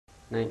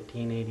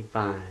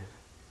1985.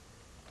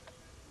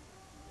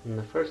 And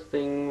the first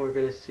thing we're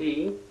going to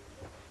see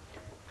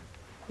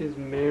is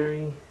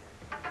Mary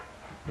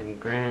and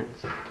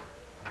Grant's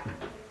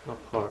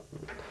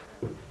apartment.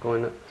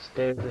 Going up the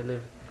stairs, they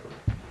live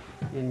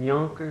in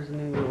Yonkers,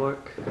 New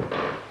York.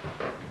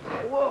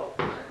 Whoa!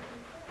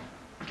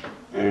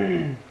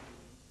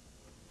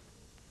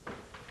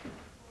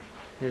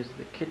 Here's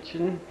the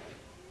kitchen.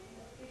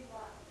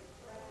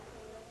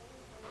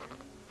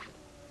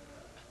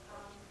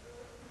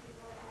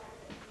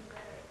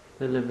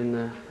 They live in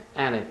the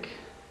attic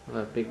of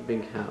a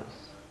big house.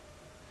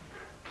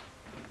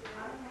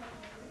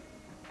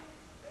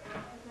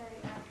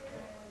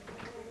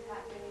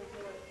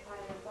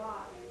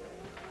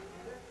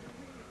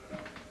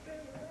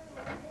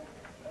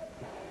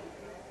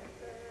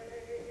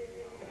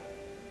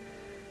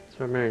 That's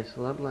where Mary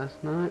slept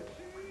last night.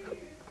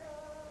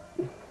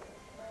 That's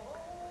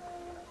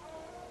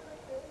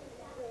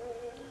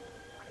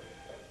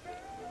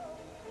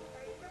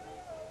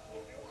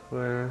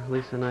where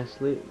Lisa and I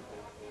sleep.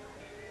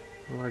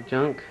 All our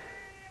junk.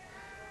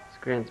 It's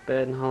Grant's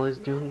bed and Holly's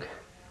junk.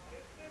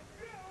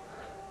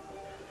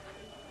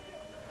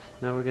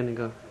 Now we're gonna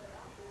go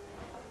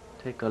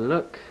take a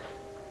look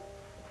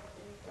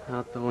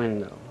out the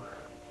window.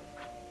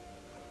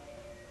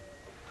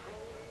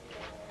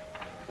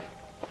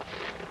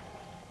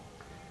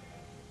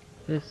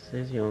 This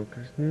is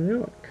Yonkers, New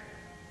York.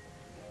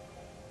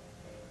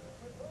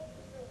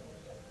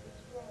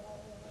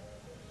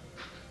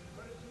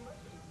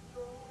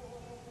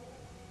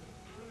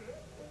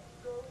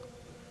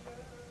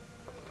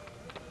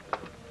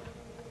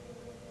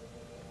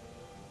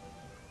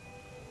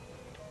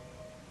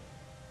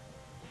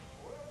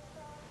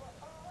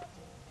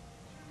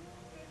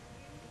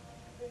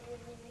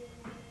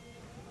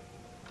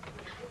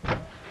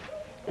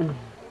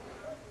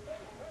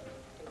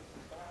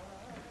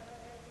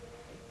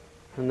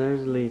 And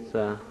there's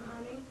Lisa.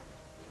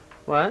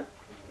 What?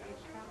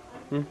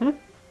 Mm-hmm.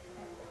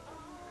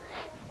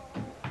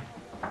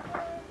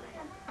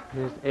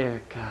 There's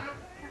Erica.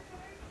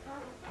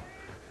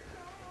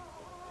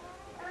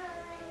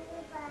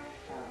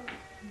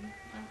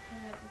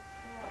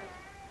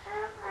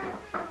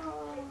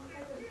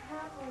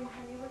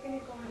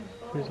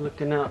 She's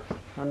looking out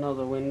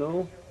another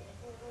window.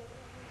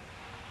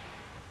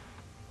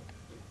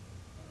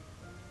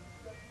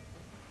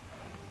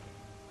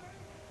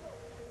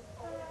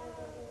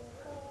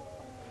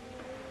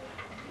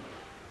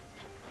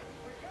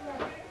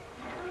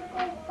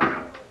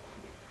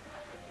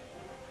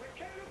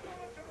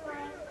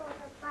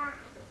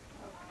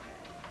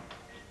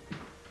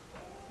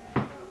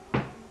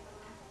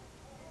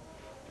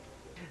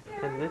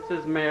 And this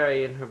is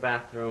Mary in her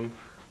bathroom,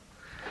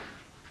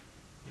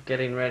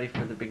 getting ready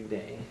for the big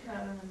day.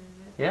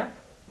 Yeah?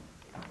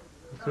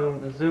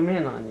 Zoom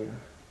in on you.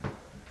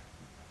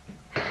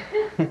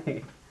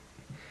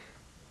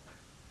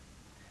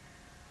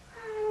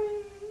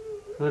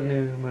 The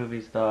new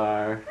movie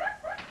star.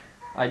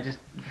 I just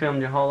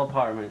filmed your whole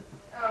apartment.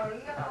 Oh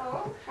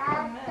no.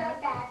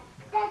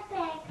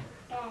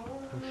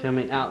 I'm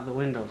filming out the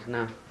windows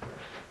now.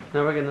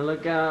 Now we're gonna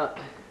look out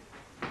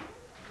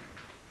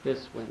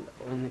this window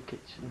in the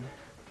kitchen.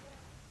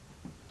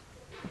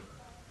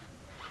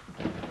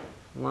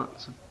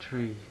 Lots of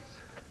trees.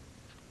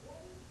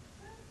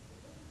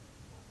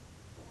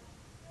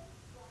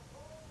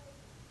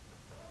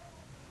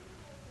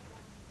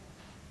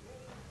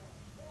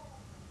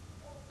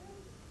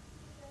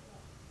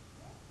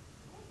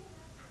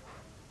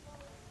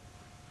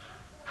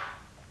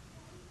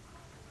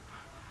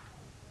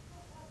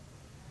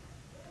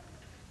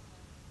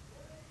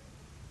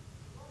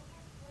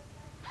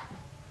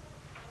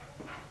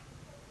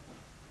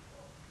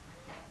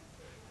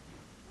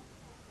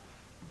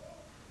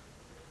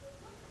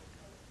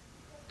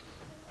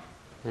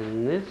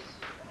 And this,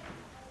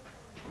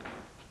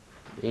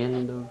 the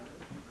end of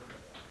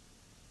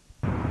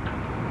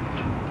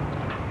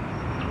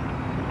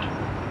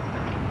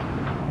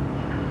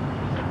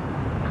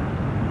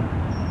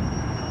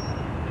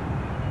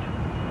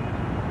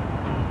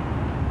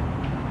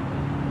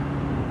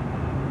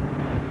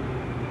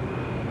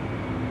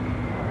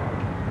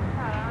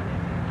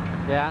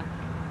yeah.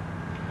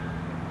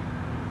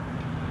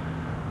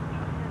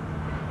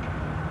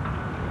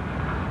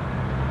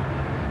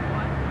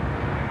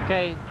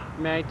 Okay,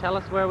 Mary, tell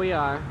us where we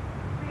are.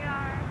 We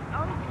are,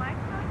 oh, my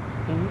son?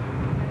 Mm-hmm.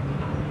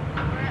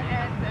 We're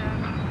at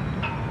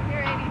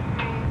Pier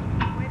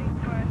 83, waiting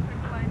for a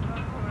quick line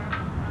boat tour.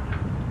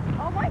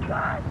 Oh my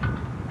gosh!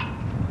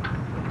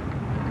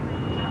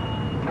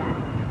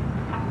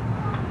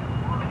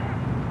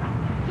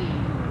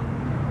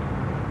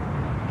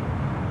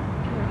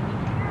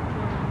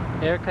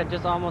 Erica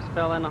just almost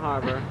fell in the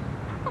harbor.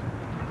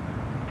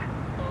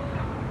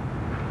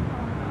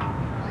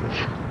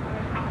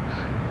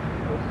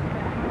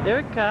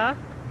 Erica,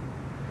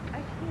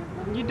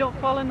 you don't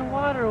fall in the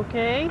water,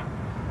 okay?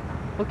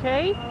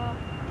 Okay?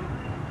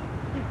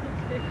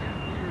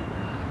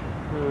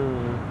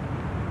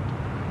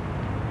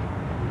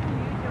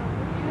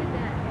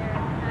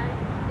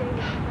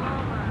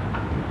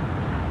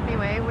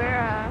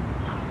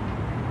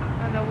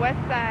 west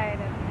side of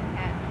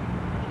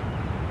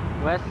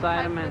Manhattan. West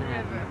side of Hudson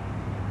Manhattan. River.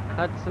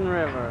 Hudson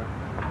River.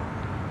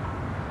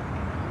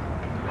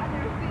 I've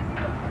never seen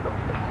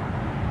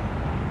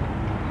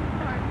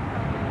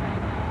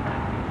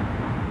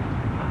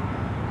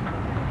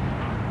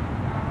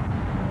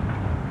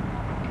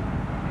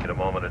you. A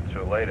moment or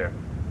two later.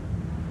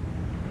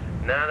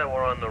 Now that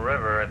we're on the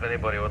river, if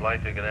anybody would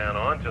like to go down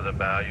onto the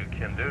bow, you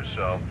can do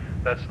so.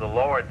 That's the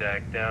lower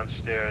deck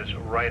downstairs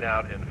right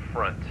out in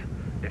front.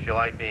 If you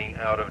like being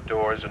out of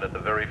doors and at the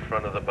very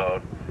front of the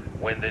boat,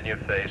 wind in your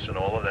face and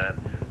all of that,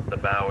 the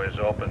bow is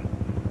open.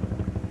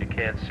 You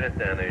can't sit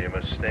down there, you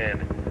must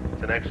stand.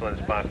 It's an excellent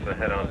spot for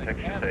head-on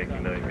picture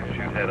taking. You can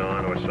shoot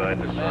head-on or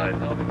side to side.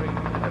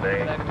 And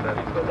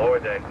that's the lower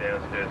deck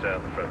downstairs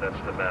out in front.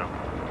 That's the bow.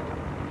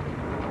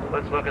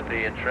 Let's look at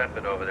the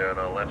Intrepid over there on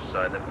our left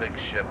side, the big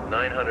ship,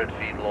 900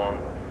 feet long.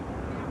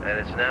 And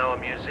it's now a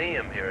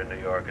museum here in New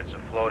York. It's a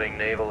floating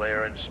naval,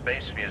 air, and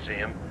space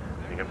museum.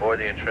 You can board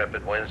the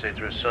Intrepid Wednesday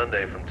through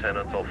Sunday from 10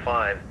 until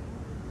 5.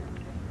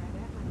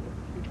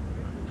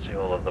 See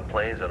all of the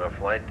planes on our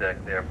flight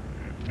deck there.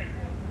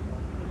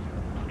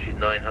 She's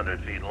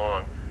 900 feet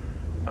long,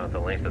 about the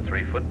length of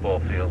 3 football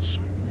fields.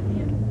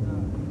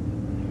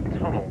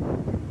 Tunnel.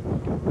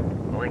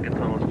 The Lincoln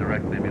Tunnel is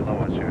directly below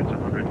us here. It's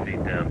 100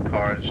 feet down.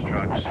 Cars,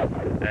 trucks,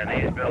 and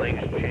these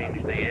buildings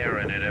change the air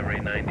in it every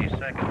 90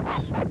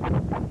 seconds.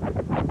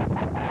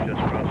 You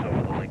just cross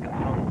over the Lincoln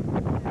Tunnel.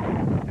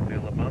 You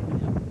feel the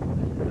bumps?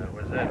 That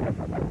was it.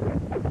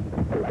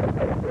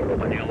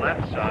 On your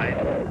left side,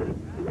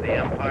 the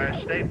Empire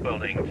State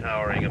Building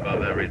towering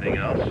above everything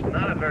else.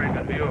 Not a very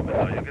good view of it,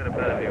 though. You'll get a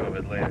better view of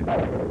it later.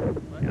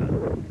 Yeah.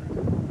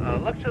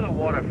 Look to the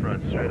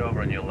waterfront straight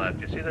over on your left.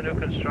 You see the new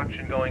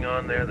construction going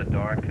on there, the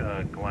dark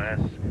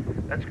glass?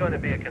 That's going to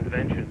be a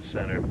convention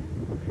center.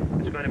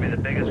 It's going to be the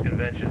biggest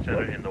convention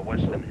center in the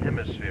Western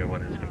Hemisphere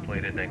when it's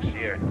completed next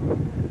year.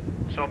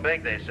 So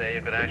big, they say,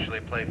 you could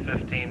actually play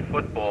 15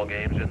 football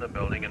games in the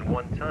building at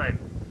one time.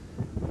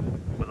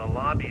 With a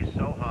lobby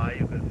so high,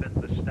 you could fit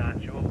the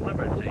Statue of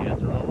Liberty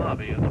into the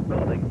lobby of the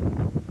building.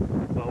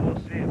 Well, we'll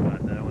see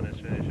about that when it's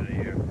finished in a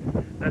year.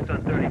 That's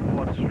on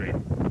 34th Street.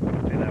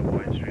 See that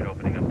wide street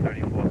opening up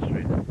 34th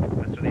Street?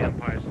 That's where the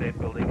Empire State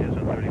Building is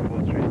on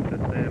 34th Street,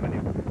 5th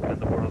Avenue. And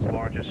the world's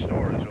largest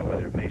store is over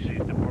there, Macy's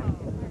Department.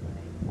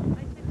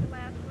 I took the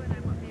last one. I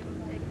won't be able to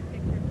take a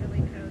picture of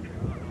Billy Coast.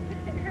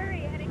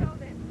 Hurry, Eddie,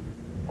 hold it.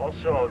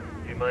 Also,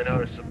 you might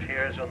notice the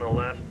piers on the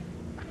left.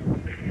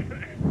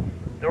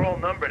 They're all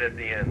numbered at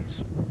the ends.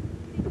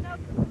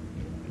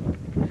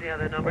 See how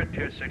they're numbered?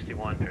 Pier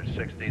 61, Pier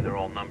 60, they're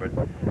all numbered.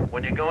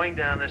 When you're going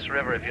down this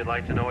river, if you'd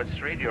like to know what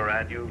street you're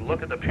at, you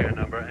look at the pier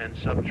number and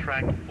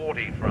subtract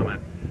 40 from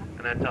it,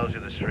 and that tells you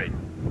the street.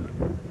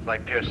 It's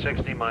like Pier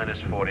 60 minus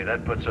 40.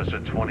 That puts us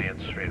at 20th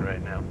Street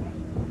right now.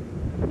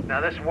 Now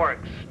this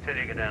works till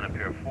you get down to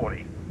Pier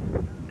 40.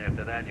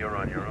 After that, you're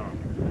on your own.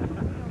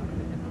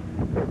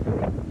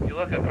 You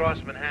look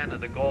across Manhattan at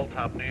the Gold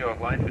Top New York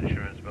Life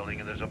Insurance Building,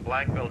 and there's a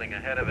black building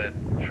ahead of it,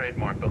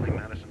 Trademark Building,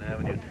 Madison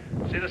Avenue.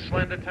 See the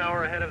slender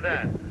tower ahead of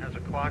that? It has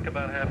a clock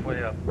about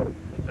halfway up.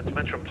 That's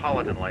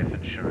Metropolitan Life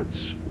Insurance.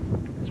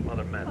 It's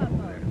Mother Met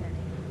over there.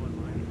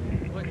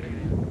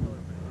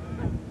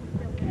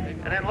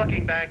 And then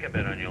looking back a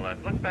bit on your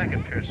left, look back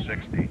at Pier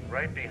 60.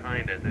 Right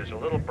behind it, there's a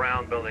little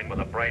brown building with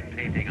a bright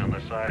painting on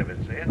the side of it.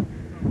 See it?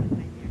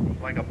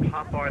 Like a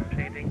pop art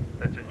painting.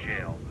 That's a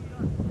jail.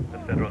 The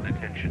federal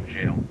detention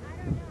jail.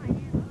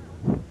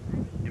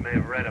 You may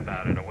have read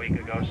about it a week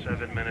ago.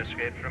 7 men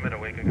escaped from it a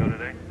week ago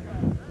today.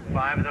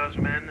 5 of those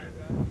men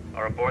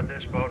are aboard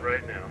this boat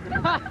right now.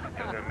 You're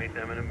going to meet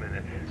them in a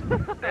minute.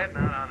 They're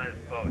not on this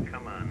boat.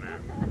 Come on now.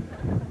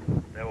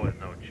 There was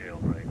no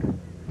jailbreak.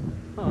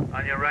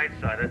 On your right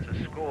side, that's a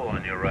school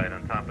on your right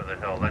on top of the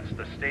hill. That's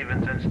the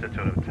Stevens Institute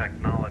of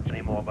Technology.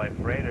 Anymore by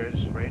freighters,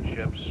 freight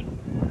ships.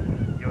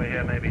 You were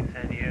here maybe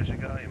 10 years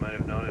ago. You might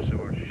have noticed there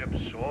were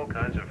ships, all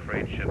kinds of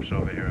freight ships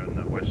over here on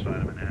the west side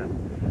of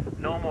Manhattan.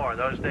 No more.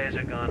 Those days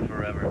are gone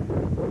forever.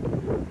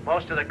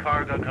 Most of the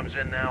cargo comes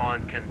in now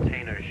on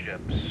container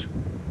ships.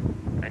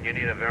 And you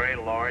need a very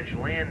large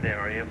land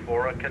area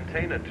for a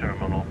container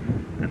terminal.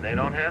 And they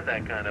don't have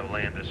that kind of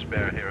land to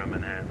spare here in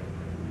Manhattan.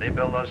 They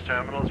build those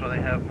terminals where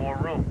they have more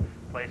room.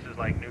 Places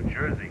like New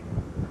Jersey,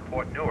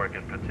 Port Newark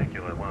in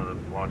particular, one of the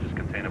largest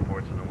container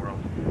ports in the world.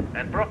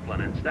 And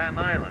Brooklyn and Staten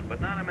Island, but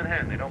not in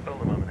Manhattan. They don't build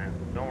them in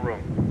Manhattan. No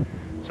room.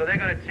 So they're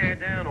going to tear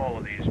down all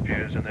of these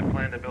piers, and they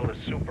plan to build a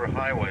super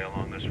highway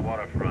along this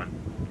waterfront.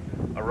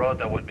 A road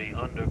that would be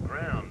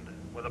underground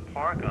with a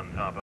park on top of it.